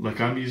 Like,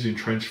 I'm using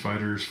trench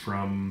fighters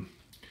from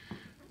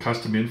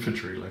custom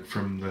infantry, like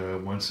from the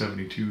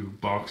 172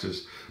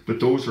 boxes, but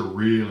those are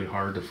really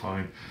hard to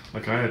find.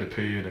 Like I had to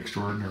pay an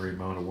extraordinary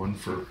amount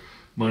of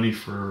money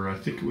for, I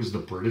think it was the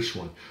British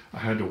one. I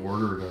had to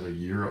order it out of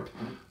Europe,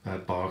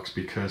 that box,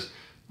 because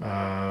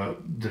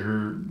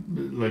they're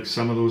like,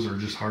 some of those are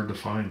just hard to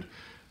find,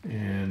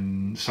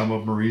 and some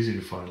of them are easy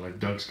to find. Like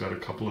Doug's got a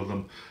couple of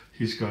them.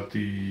 He's got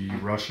the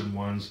Russian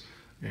ones,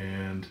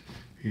 and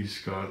he's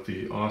got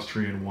the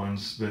Austrian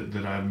ones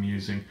that I'm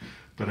using,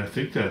 but I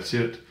think that's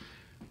it.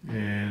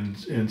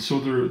 And so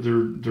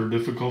they're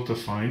difficult to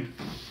find,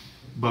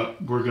 but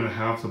we're gonna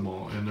have them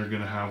all, and they're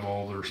gonna have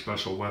all their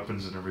special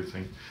weapons and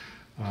everything.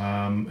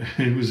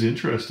 It was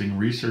interesting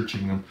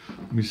researching them.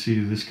 Let me see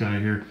this guy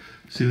here.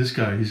 See this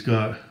guy? He's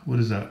got, what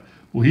is that?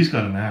 Well, he's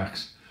got an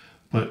axe.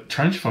 But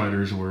trench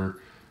fighters were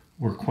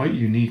quite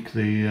unique.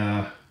 They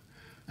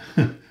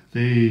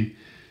they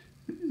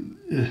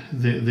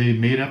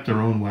made up their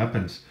own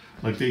weapons.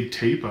 Like they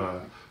tape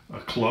a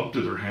club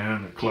to their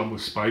hand, a club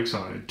with spikes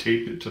on it,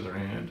 tape it to their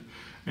hand.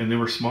 And they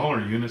were smaller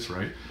units,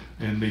 right?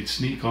 And they'd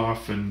sneak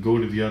off and go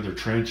to the other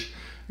trench.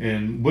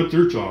 And what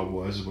their job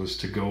was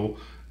to go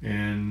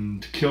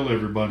and kill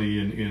everybody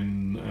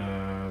in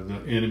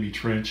the enemy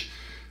trench,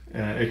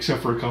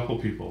 except for a couple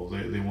people.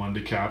 They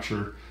wanted to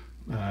capture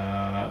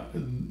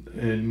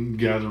and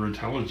gather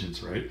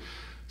intelligence, right?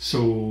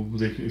 So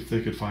if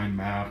they could find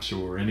maps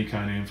or any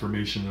kind of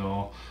information at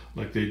all,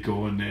 like they'd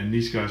go in, and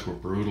these guys were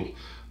brutal.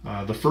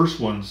 The first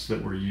ones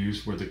that were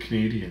used were the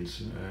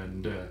Canadians,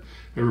 and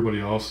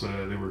everybody else,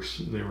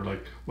 they were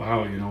like,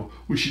 wow, you know,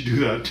 we should do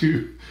that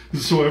too.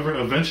 So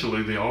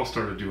eventually they all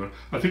started doing it.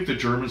 I think the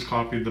Germans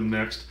copied them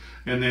next,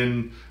 and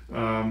then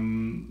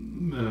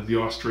the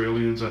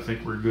Australians, I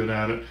think, were good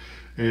at it,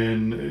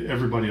 and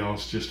everybody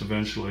else just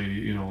eventually,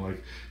 you know,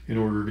 like in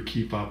order to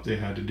keep up, they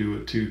had to do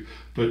it too.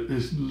 But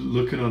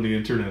looking on the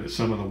internet at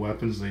some of the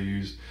weapons they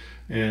used,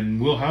 and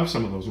we'll have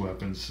some of those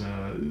weapons.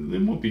 They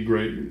won't be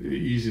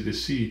easy to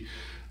see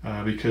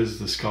because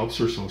the scalps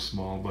are so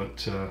small,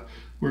 but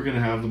we're going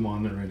to have them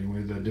on there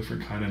anyway, the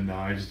different kind of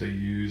knives they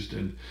used.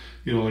 And,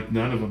 you know, like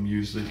none of them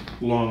use the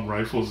long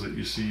rifles that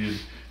you see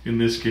in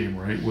this game,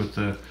 right? With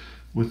the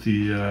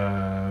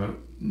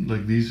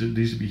like these would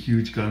be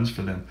huge guns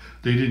for them.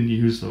 They didn't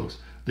use those.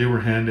 They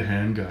were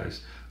hand-to-hand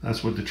guys.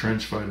 That's what the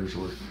trench fighters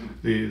were.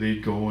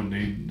 They'd go and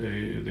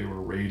they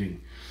were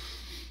raiding.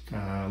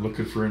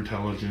 Looking for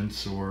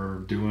intelligence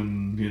or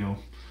doing, you know,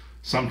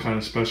 some kind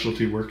of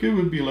specialty work. It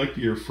would be like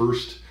your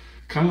first,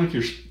 kind of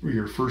like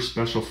your first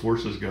special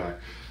forces guy,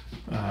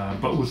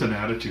 but with an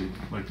attitude.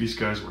 Like these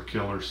guys were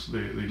killers. They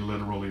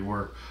literally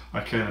were.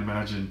 I can't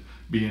imagine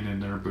being in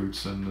their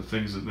boots and the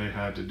things that they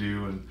had to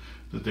do and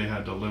that they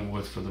had to live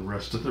with for the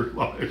rest of their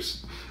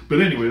lives. But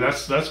anyway,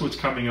 that's what's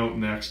coming out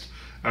next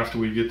after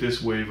we get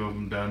this wave of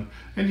them done.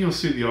 And you'll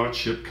see the odd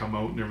ship come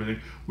out and everything.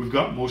 We've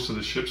got most of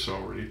the ships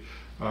already.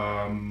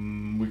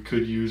 We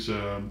could use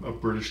a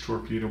British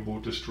torpedo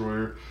boat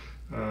destroyer.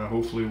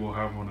 Hopefully we'll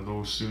have one of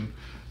those soon.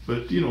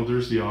 But, you know,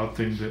 there's the odd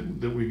thing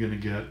that we're going to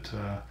get.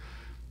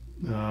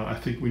 I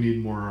think we need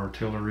more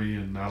artillery,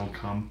 and that'll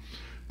come.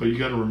 But you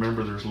got to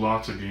remember there's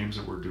lots of games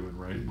that we're doing,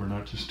 right? We're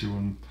not just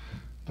doing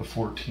the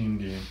 14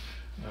 game.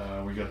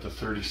 We got the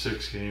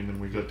 36 game,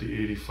 and we got the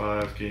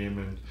 85 game,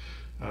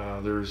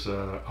 and there's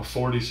a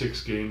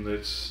 46 game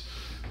that's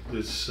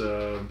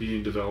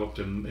being developed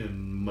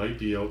and might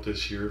be out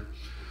this year.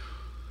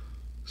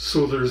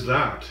 So there's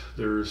that.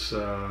 There's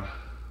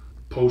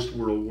post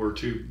World War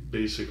II,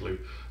 basically,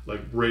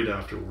 like right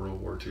after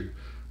World War II.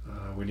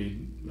 We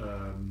need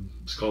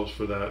sculpts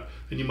for that,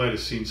 and you might have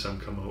seen some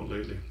come out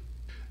lately.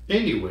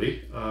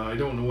 Anyway, I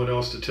don't know what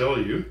else to tell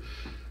you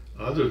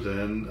other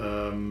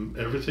than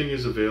everything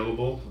is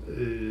available.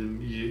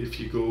 If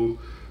you go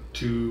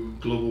to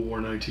Global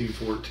War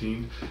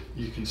 1914,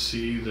 you can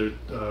see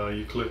that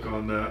you click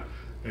on that,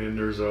 and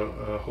there's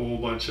a whole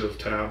bunch of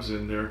tabs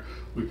in there.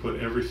 We put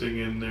everything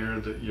in there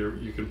that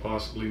you can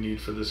possibly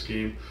need for this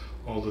game.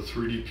 All the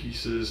 3D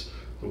pieces,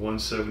 the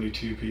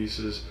 172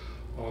 pieces,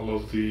 all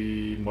of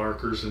the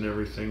markers and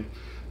everything.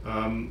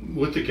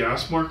 With the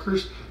gas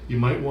markers, you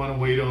might want to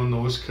wait on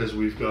those because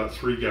we've got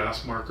 3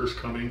 gas markers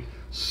coming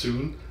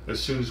soon. As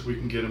soon as we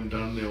can get them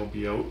done, they'll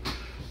be out.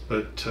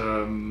 But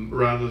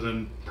rather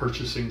than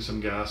purchasing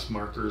some gas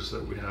markers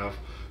that we have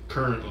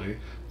currently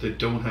that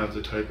don't have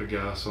the type of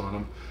gas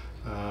on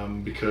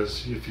them,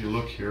 because if you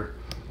look here,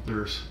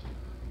 there's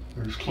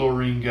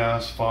chlorine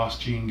gas,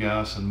 phosgene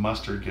gas, and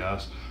mustard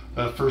gas.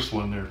 That first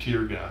one there,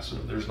 tear gas,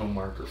 there's no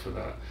marker for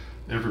that.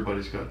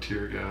 Everybody's got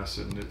tear gas,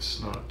 and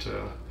it's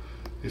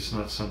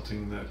not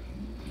something that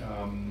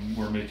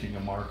we're making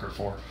a marker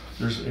for.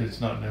 It's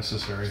not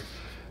necessary.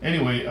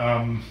 Anyway,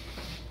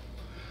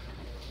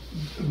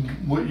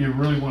 what you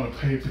really want to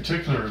pay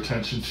particular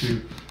attention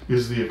to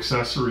is the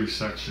accessory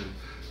section,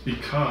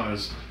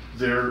 because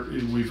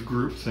we've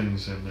grouped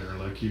things in there.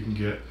 Like you can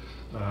get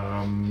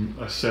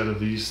a set of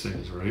these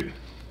things, right?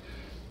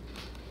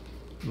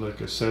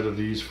 Like a set of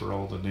these for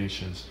all the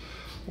nations,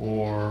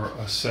 or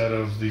a set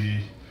of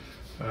the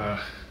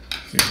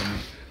here,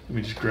 let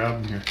me just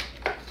grab them here.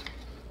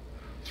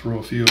 throw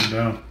a few of them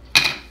down.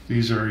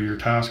 These are your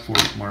task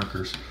force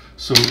markers.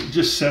 So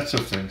just sets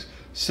of things,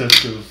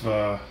 sets of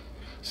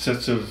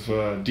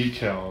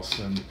decals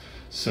and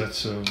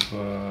sets of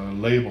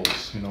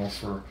labels, you know,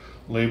 for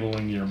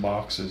labeling your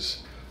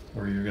boxes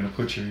where you're going to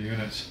put your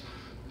units.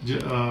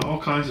 All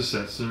kinds of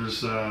sets.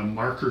 There's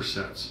marker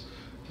sets,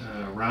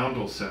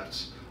 roundel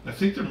sets. I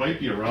think there might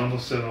be a roundel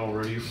set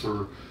already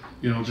for,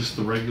 you know, just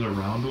the regular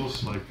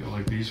roundels,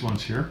 like these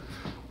ones here,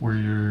 where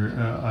you're.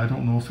 I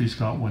don't know if he's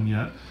got one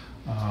yet,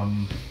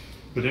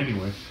 but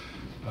anyway,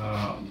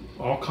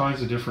 all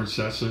kinds of different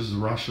sets. There's the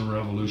Russian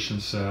Revolution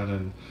set,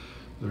 and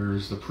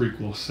there's the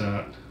prequel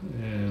set,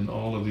 and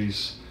all of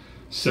these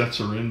sets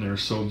are in there.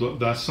 So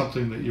that's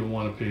something that you'll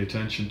want to pay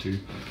attention to.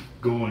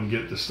 Go and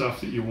get the stuff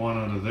that you want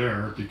out of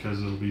there,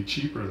 because it'll be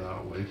cheaper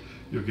that way.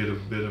 You'll get a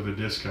bit of a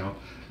discount,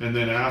 and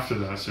then after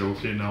that say,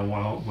 okay, now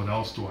what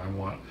else do I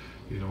want?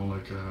 You know,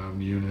 like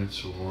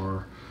units,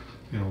 or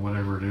you know,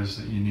 whatever it is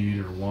that you need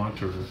or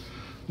want or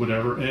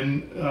whatever.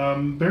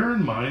 And bear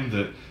in mind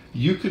that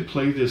you could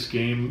play this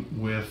game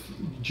with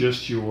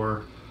just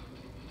your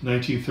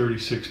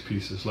 1936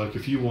 pieces. Like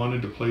if you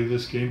wanted to play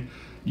this game,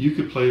 you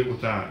could play it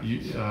with that.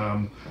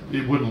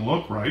 It wouldn't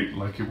look right,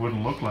 like it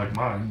wouldn't look like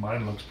mine.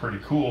 Mine looks pretty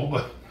cool,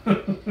 but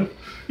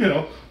you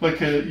know, like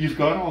you've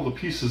got all the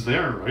pieces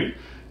there, right?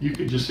 You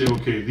could just say,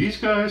 okay, these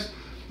guys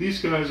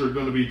are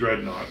going to be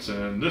dreadnoughts,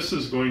 and this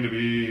is going to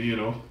be, you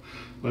know,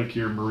 like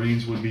your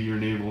Marines would be your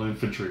naval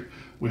infantry.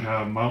 We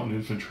have mountain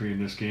infantry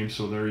in this game,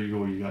 so there you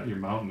go. You got your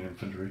mountain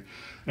infantry,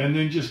 and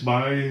then just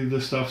buy the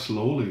stuff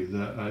slowly.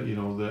 You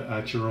know,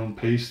 at your own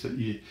pace,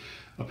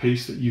 a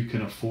pace that you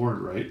can afford,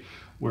 right?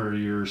 Where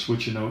you're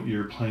switching out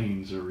your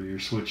planes, or you're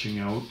switching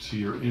out to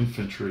your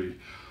infantry,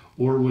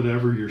 or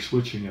whatever you're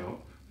switching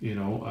out. You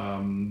know,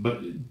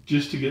 but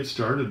just to get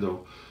started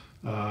though,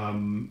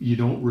 you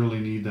don't really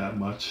need that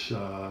much.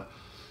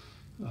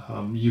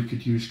 You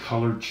could use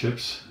colored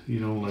chips, you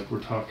know, like we're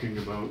talking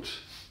about.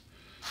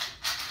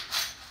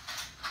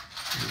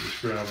 Let me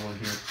just grab one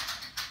here.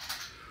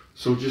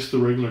 So just the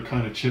regular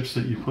kind of chips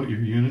that you put your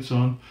units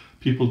on.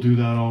 People do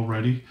that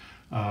already.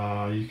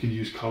 You can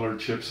use colored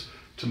chips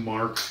to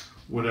mark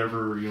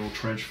whatever, you know,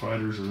 trench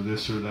fighters or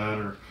this or that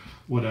or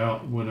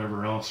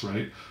whatever else,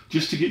 right?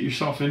 Just to get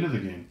yourself into the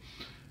game.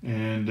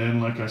 And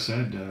then, like I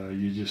said,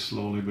 you just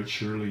slowly but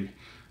surely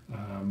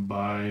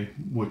buy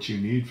what you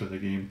need for the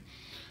game.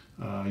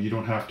 You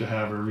don't have to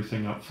have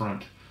everything up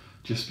front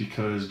just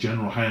because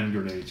General Hand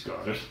Grenade's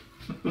got it.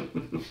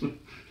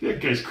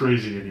 That guy's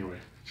crazy anyway.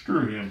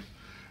 Screw him.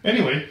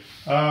 Anyway,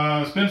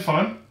 it's been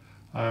fun.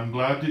 I'm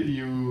glad that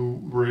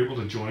you were able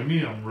to join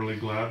me. I'm really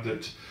glad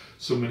that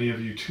so many of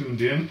you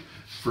tuned in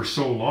for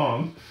so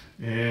long.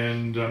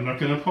 And I'm not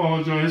going to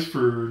apologize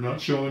for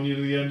not showing you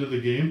the end of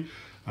the game.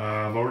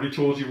 I've already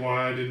told you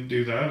why I didn't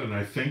do that, and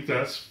I think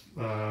that's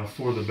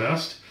for the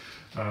best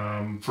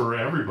for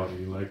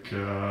everybody. Like,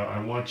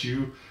 I want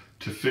you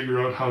to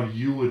figure out how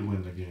you would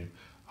win the game.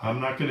 I'm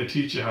not going to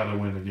teach you how to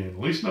win the game, at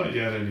least not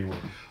yet anyway.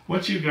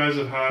 Once you guys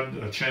have had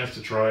a chance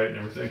to try it and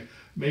everything,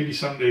 maybe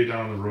someday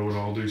down the road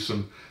I'll do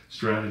some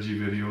strategy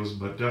videos,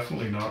 but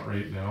definitely not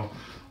right now.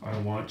 I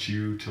want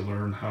you to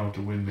learn how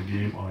to win the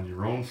game on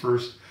your own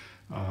first,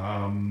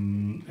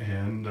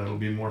 and that'll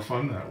be more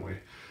fun that way.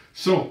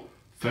 So,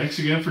 thanks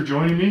again for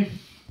joining me,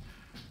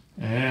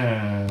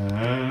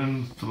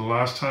 and for the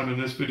last time in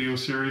this video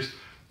series,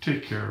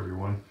 take care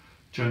everyone.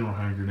 General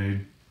Hand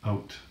Grenade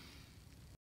out.